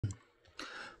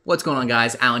What's going on,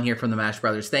 guys? Alan here from the Mash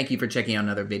Brothers. Thank you for checking out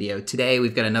another video. Today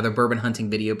we've got another bourbon hunting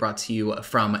video brought to you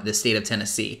from the state of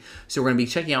Tennessee. So we're going to be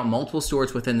checking out multiple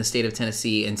stores within the state of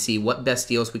Tennessee and see what best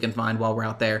deals we can find while we're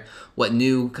out there, what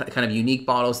new kind of unique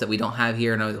bottles that we don't have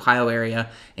here in the Ohio area,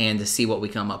 and to see what we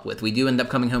come up with. We do end up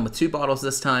coming home with 2 bottles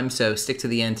this time, so stick to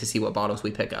the end to see what bottles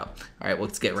we pick up. All right, well,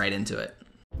 let's get right into it.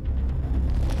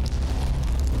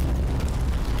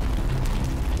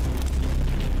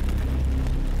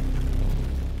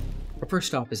 Our first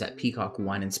stop is at Peacock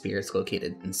Wine and Spirits,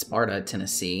 located in Sparta,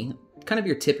 Tennessee. Kind of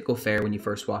your typical fare when you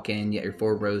first walk in. You get your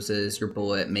 4 Roses, your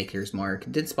Bullet, Maker's Mark.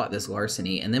 Did spot this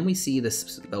Larceny, and then we see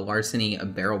the Larceny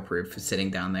barrel proof sitting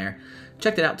down there.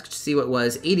 Checked it out to see what it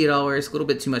was. $80, a little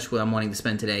bit too much for what I'm wanting to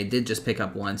spend today. Did just pick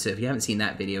up one, so if you haven't seen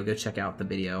that video, go check out the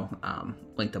video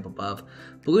linked up above.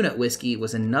 Blue Note Whiskey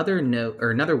was another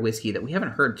whiskey that we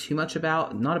haven't heard too much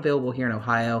about. Not available here in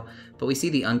Ohio, but we see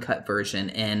the uncut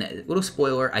version. And little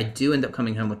spoiler, I do end up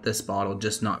coming home with this bottle,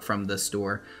 just not from this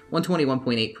store.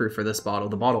 121.8 proof for this bottle.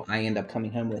 The bottle I end up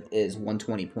coming home with is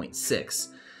 120.6.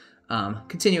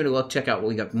 Continuing to look, check out what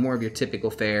we got. More of your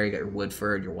typical fare. You got your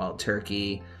Woodford, your Wild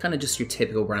Turkey, kind of just your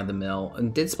typical run-of-the-mill.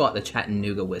 And did spot the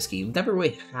Chattanooga whiskey. Never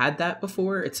really had that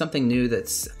before. It's something new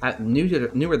that's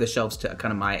newer the shelves to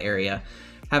kind of my area.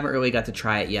 Haven't really got to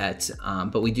try it yet,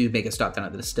 but we do make a stop down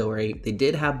at the distillery. They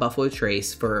did have Buffalo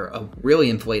Trace for a really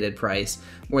inflated price,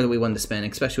 more than we wanted to spend,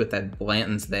 especially with that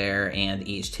Blanton's there and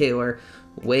E.H. Taylor.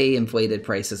 Way inflated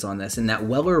prices on this. And that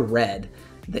Weller Red,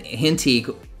 the antique,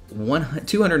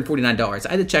 $249. I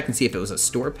had to check and see if it was a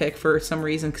store pick for some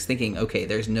reason, because thinking, okay,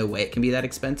 there's no way it can be that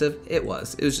expensive. It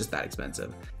was just that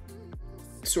expensive.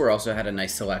 The store also had a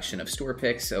nice selection of store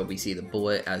picks, so we see the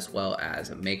Bullet as well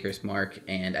as a Maker's Mark,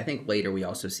 and I think later we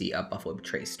also see a Buffalo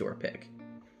Trace store pick.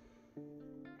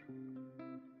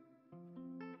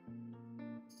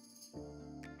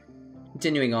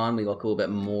 Continuing on, we look a little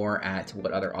bit more at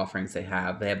what other offerings they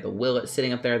have. They have the Willet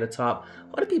sitting up there at the top.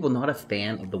 A lot of people not a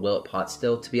fan of the Willet pot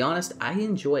still. To be honest, I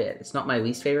enjoy it. It's not my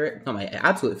least favorite, not my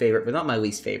absolute favorite, but not my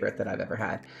least favorite that I've ever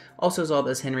had. Also, is all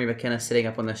this Henry McKenna sitting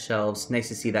up on the shelves. Nice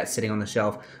to see that sitting on the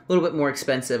shelf. A little bit more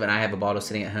expensive, and I have a bottle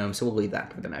sitting at home, so we'll leave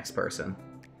that for the next person.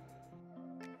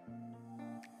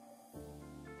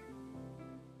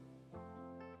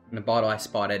 And a bottle I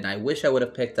spotted, and I wish I would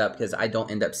have picked up because I don't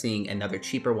end up seeing another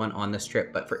cheaper one on this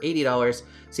trip, but for $80,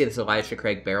 see this Elisha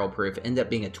Craig barrel proof, ended up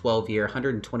being a 12-year,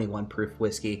 121 proof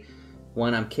whiskey.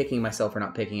 One I'm kicking myself for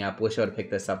not picking up. Wish I would have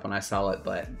picked this up when I saw it,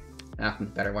 but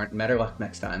better luck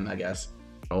next time, I guess.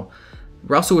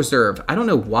 Russell Reserve. I don't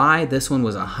know why this one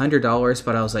was $100,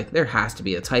 but I was like, there has to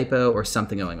be a typo or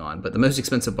something going on. But the most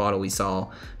expensive bottle we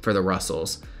saw for the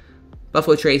Russells.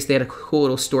 Buffalo Trace, they had a cool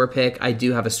little store pick. I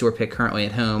do have a store pick currently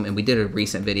at home, and we did a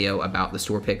recent video about the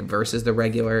store pick versus the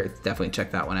regular. Definitely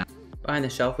check that one out. Behind the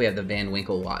shelf, we have the Van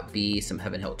Winkle Lot B, some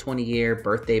Heaven Hill 20-year,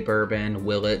 Birthday Bourbon,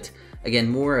 Willet. Again,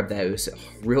 more of those.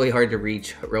 Really hard to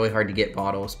reach, really hard to get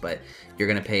bottles, but you're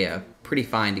going to pay a pretty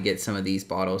fine to get some of these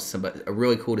bottles. But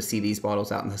really cool to see these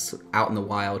bottles out in the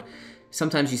wild.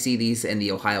 Sometimes you see these in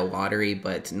the Ohio lottery,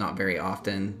 but not very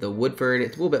often. The Woodford,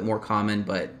 it's a little bit more common,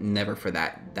 but never for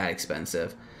that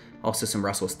expensive. Also some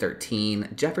Russell's 13.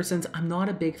 Jefferson's, I'm not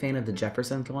a big fan of the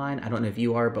Jefferson's line. I don't know if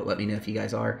you are, but let me know if you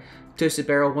guys are. Toasted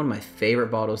Barrel, one of my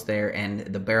favorite bottles there, and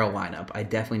the barrel lineup. I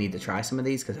definitely need to try some of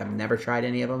these because I've never tried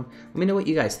any of them. Let me know what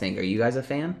you guys think. Are you guys a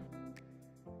fan?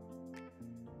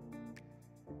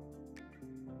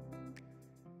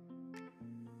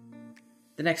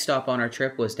 The next stop on our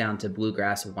trip was down to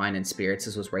Bluegrass Wine and Spirits.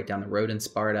 This was right down the road in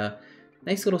Sparta.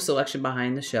 Nice little selection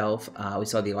behind the shelf. We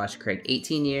saw the Elisha Craig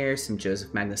 18 years, some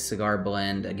Joseph Magnus cigar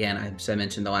blend. Again, as I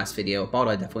mentioned in the last video, a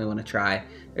bottle I definitely want to try.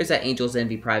 There's that Angel's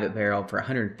Envy Private Barrel for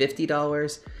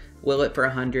 $150. Willet for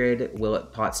 $100.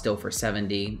 Willet Pot Still for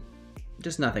 $70.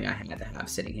 Just nothing I had to have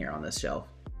sitting here on this shelf.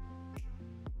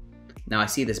 Now I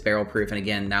see this barrel proof, and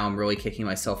again, now I'm really kicking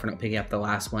myself for not picking up the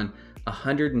last one.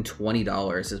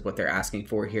 $120 is what they're asking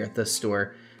for here at this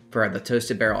store. For the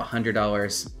Toasted Barrel,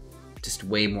 $100. Just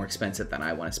way more expensive than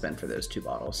I want to spend for those 2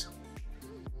 bottles.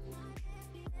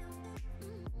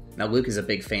 Now, Luke is a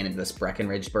big fan of this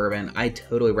Breckenridge bourbon. I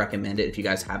totally recommend it if you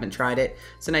guys haven't tried it.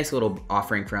 It's a nice little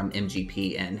offering from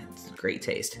MGP, and it's a great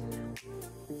taste.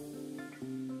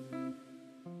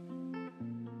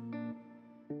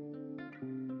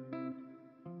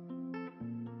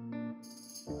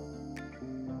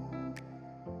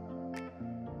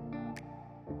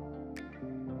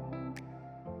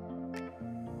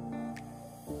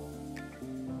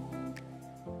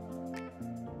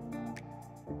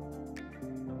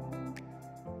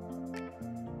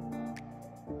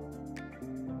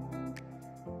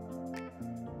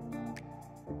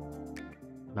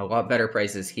 A lot better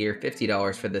prices here,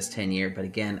 $50 for this 10-year, but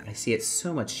again, I see it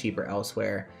so much cheaper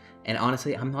elsewhere. And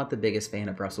honestly, I'm not the biggest fan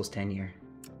of Russell's 10-year.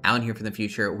 Alan here from the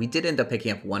future. We did end up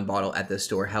picking up one bottle at this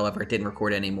store, however, didn't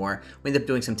record anymore. We ended up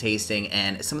doing some tasting,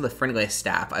 and some of the friendliest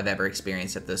staff I've ever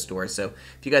experienced at this store. So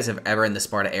if you guys have ever in the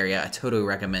Sparta area, I totally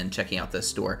recommend checking out this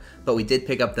store. But we did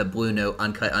pick up the Blue Note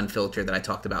Uncut Unfiltered that I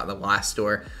talked about in the last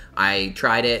store. I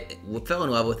tried it, fell in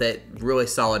love with it, really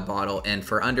solid bottle, and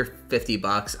for under 50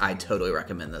 bucks, I totally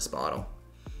recommend this bottle.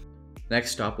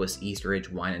 Next stop was East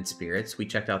Ridge Wine and Spirits. We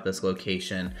checked out this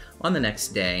location on the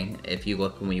next day. If you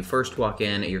look, when you first walk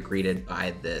in, you're greeted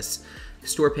by this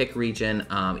store pick region.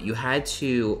 You had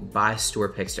to buy store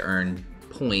picks to earn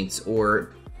points,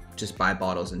 or just buy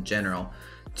bottles in general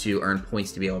to earn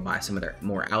points to be able to buy some of their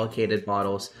more allocated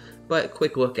bottles. But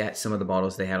quick look at some of the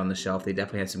bottles they had on the shelf. They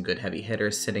definitely had some good heavy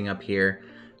hitters sitting up here.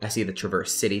 I see the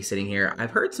Traverse City sitting here. I've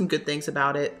heard some good things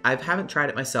about it. I haven't tried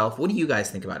it myself. What do you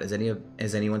guys think about it?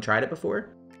 Has anyone tried it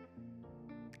before?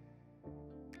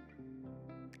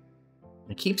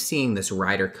 I keep seeing this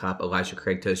Ryder Cup Elijah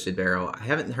Craig Toasted Barrel. I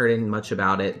haven't heard much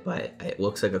about it, but it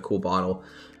looks like a cool bottle.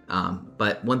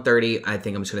 But $130, I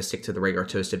think I'm just gonna stick to the regular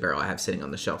Toasted Barrel I have sitting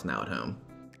on the shelf now at home.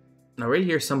 Now right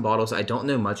here, some bottles I don't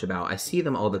know much about. I see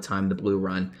them all the time, the Blue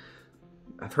Run.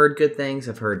 I've heard good things,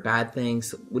 I've heard bad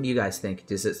things. What do you guys think?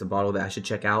 Is this a bottle that I should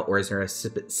check out, or is there a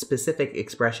specific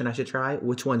expression I should try?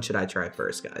 Which one should I try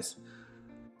first, guys?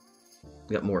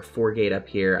 We got more Foregate up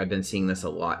here. I've been seeing this a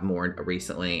lot more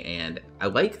recently, and I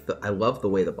love the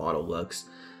way the bottle looks.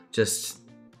 Just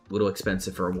a little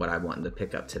expensive for what I wanted to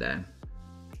pick up today.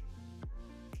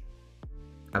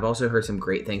 I've also heard some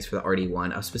great things for the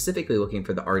RD1. I was specifically looking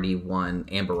for the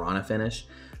RD1 Amberana finish.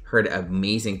 Heard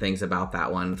amazing things about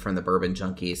that one from the Bourbon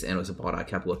Junkies, and it was a bottle I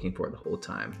kept looking for the whole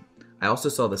time. I also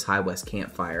saw this High West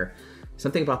Campfire.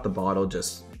 Something about the bottle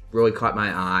just really caught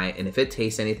my eye, and if it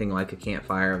tastes anything like a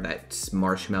campfire, that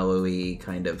marshmallowy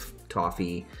kind of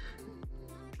toffee,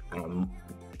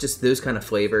 just those kind of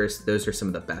flavors, those are some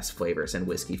of the best flavors in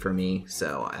whiskey for me,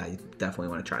 so I definitely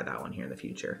want to try that one here in the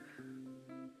future.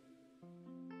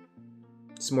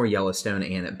 Some more Yellowstone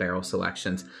and barrel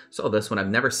selections. Saw this one. I've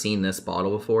never seen this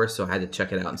bottle before, so I had to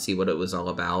check it out and see what it was all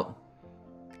about.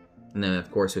 And then,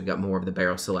 of course, we've got more of the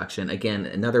barrel selection. Again,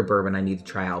 another bourbon I need to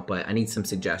try out, but I need some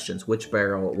suggestions. Which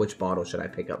bottle should I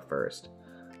pick up first?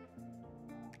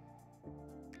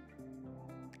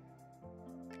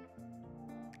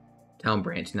 Town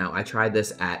Branch. Now, I tried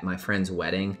this at my friend's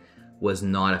wedding. Was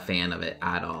not a fan of it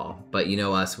at all. But you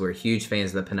know us, we're huge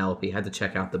fans of the Penelope. Had to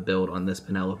check out the build on this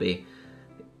Penelope.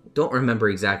 Don't remember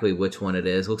exactly which one it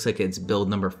is. Looks like it's build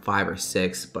number 5 or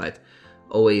 6, but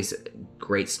always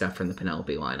great stuff from the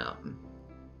Penelope lineup.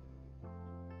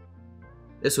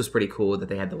 This was pretty cool that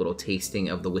they had the little tasting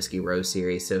of the Whiskey Row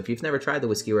series. So if you've never tried the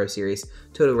Whiskey Row series,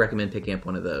 totally recommend picking up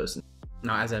one of those.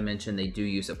 Now, as I mentioned, they do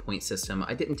use a point system.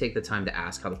 I didn't take the time to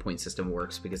ask how the point system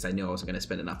works because I knew I wasn't going to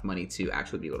spend enough money to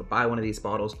actually be able to buy one of these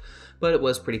bottles, but it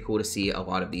was pretty cool to see a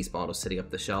lot of these bottles sitting up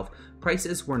the shelf.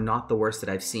 Prices were not the worst that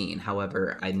I've seen.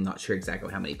 However, I'm not sure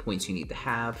exactly how many points you need to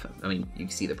have. I mean, you can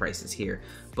see the prices here,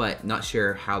 but not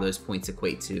sure how those points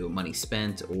equate to money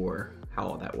spent or how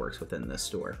all that works within this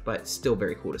store, but still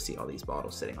very cool to see all these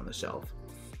bottles sitting on the shelf.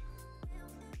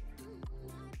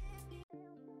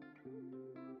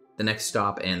 The next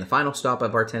stop and the final stop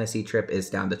of our Tennessee trip is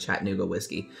down to Chattanooga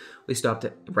Whiskey. We stopped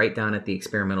right down at the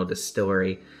Experimental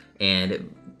Distillery,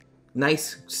 and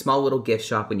nice small little gift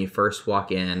shop when you first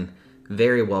walk in.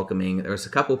 Very welcoming. There was a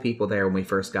couple people there when we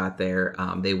first got there.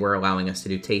 They were allowing us to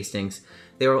do tastings.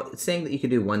 They were saying that you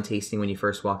could do one tasting when you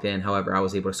first walk in. However, I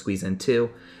was able to squeeze in 2.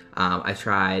 I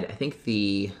tried, I think,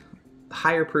 the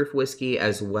higher proof whiskey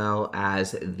as well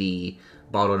as the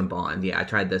bottled and bond. Yeah, I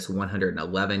tried this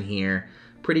 111 here.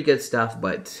 Pretty good stuff,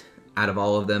 but out of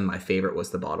all of them, my favorite was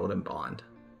the bottled and bond.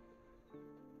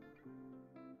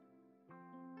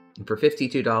 And for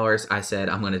 $52, I said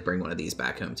I'm going to bring one of these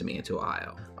back home to me into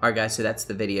Ohio. Alright guys, so that's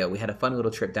the video. We had a fun little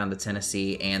trip down to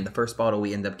Tennessee, and the first bottle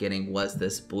we ended up getting was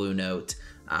this Blue Note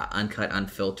Uncut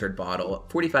Unfiltered bottle.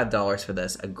 $45 for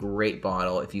this, a great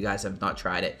bottle. If you guys have not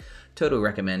tried it, totally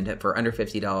recommend it. For under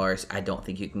 $50, I don't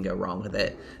think you can go wrong with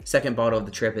it. Second bottle of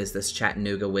the trip is this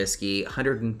Chattanooga whiskey,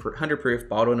 100 proof,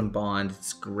 bottled and bond.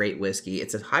 It's great whiskey.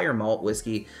 It's a higher malt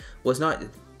whiskey. Was not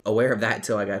aware of that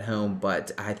until I got home,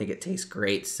 but I think it tastes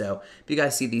great. So if you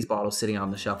guys see these bottles sitting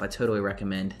on the shelf, I totally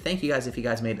recommend. Thank you guys if you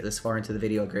guys made it this far into the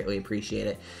video. I greatly appreciate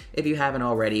it. If you haven't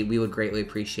already, we would greatly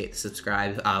appreciate the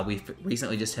subscribe. We've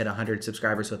recently just hit 100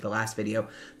 subscribers with the last video.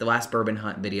 The last bourbon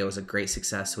hunt video was a great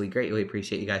success, so we greatly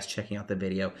appreciate you guys checking out the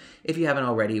video. If you haven't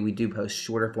already, we do post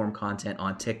shorter form content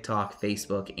on TikTok,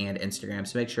 Facebook, and Instagram,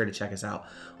 so make sure to check us out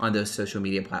on those social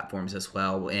media platforms as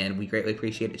well, and we greatly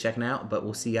appreciate it checking out. But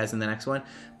we'll see you guys in the next one.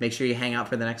 Make sure you hang out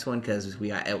for the next one, because we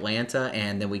got Atlanta,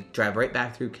 and then we drive right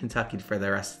back through Kentucky for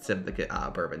the rest of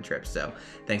the bourbon trip. So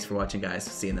thanks for watching, guys.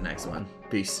 See you in the next one.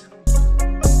 Peace.